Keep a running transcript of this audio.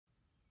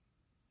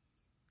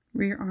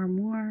rear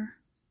armoire,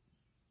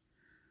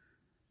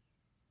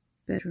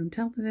 bedroom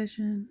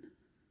television,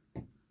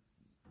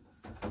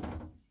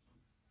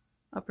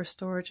 upper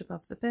storage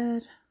above the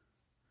bed,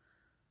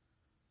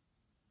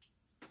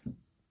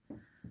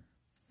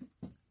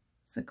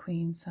 it's a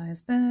queen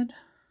size bed.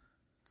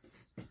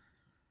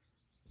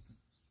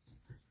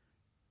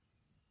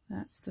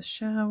 That's the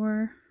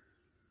shower.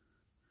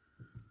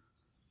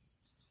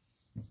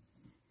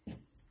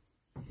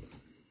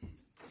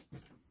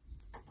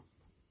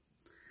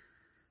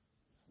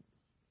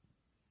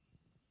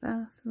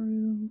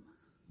 Bathroom.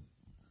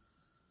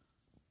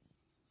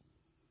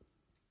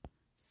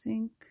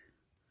 Sink.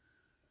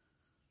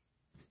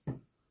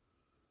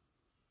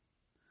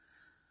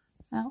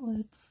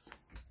 Outlets.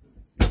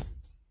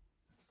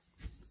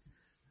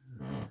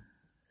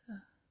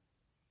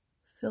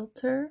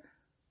 Filter.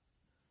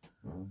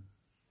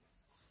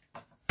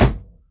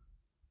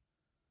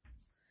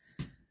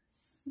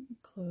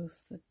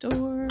 Close the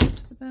door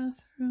to the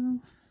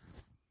bathroom.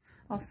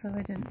 Also,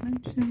 I didn't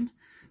mention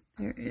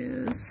there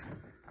is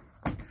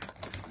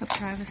a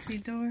privacy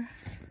door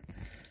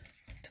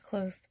to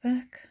close the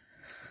back.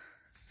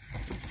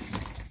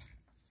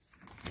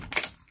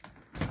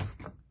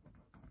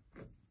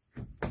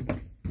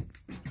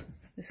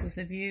 This is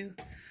the view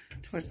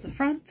towards the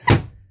front.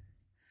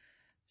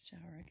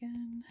 Shower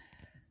again.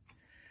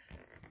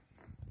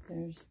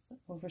 There's the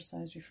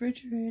oversized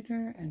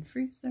refrigerator and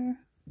freezer.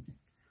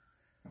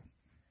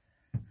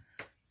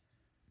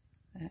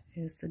 That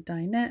is the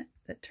dinette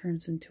that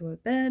turns into a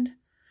bed,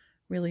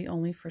 really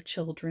only for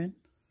children.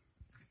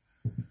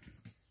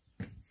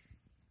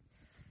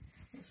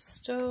 The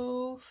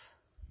stove,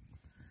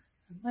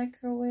 a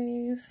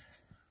microwave.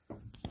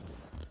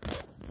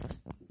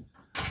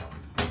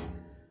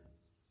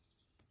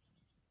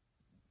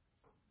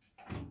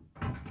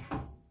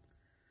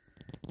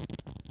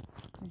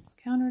 Nice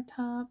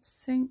countertop,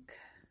 sink.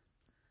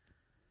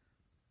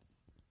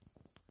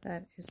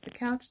 That is the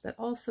couch that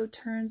also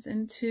turns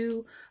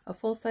into a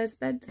full-size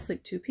bed to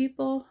sleep 2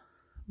 people.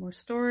 More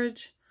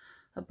storage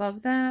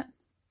above that.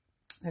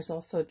 There's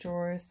also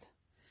drawers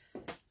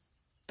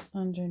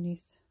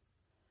underneath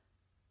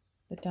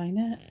the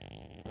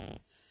dinette.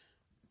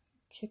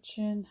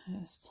 Kitchen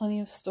has plenty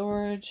of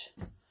storage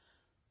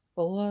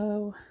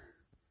below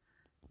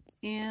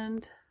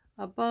and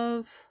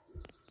above.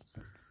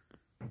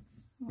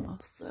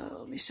 Also,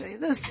 let me show you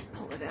this.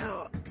 Pull it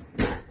out.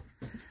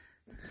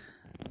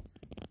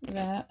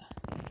 That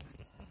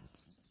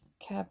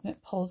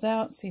cabinet pulls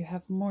out so you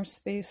have more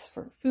space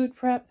for food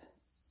prep.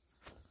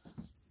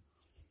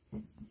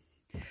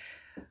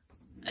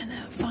 And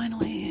then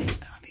finally, I don't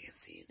know if you can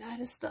see, that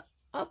is the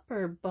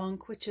upper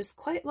bunk, which is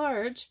quite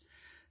large.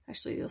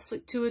 Actually, you'll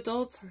sleep 2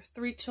 adults or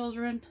 3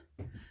 children.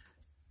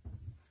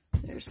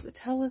 There's the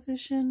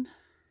television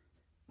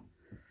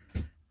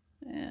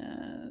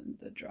and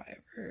the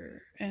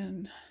driver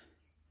and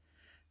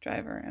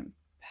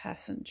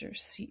passenger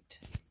seat.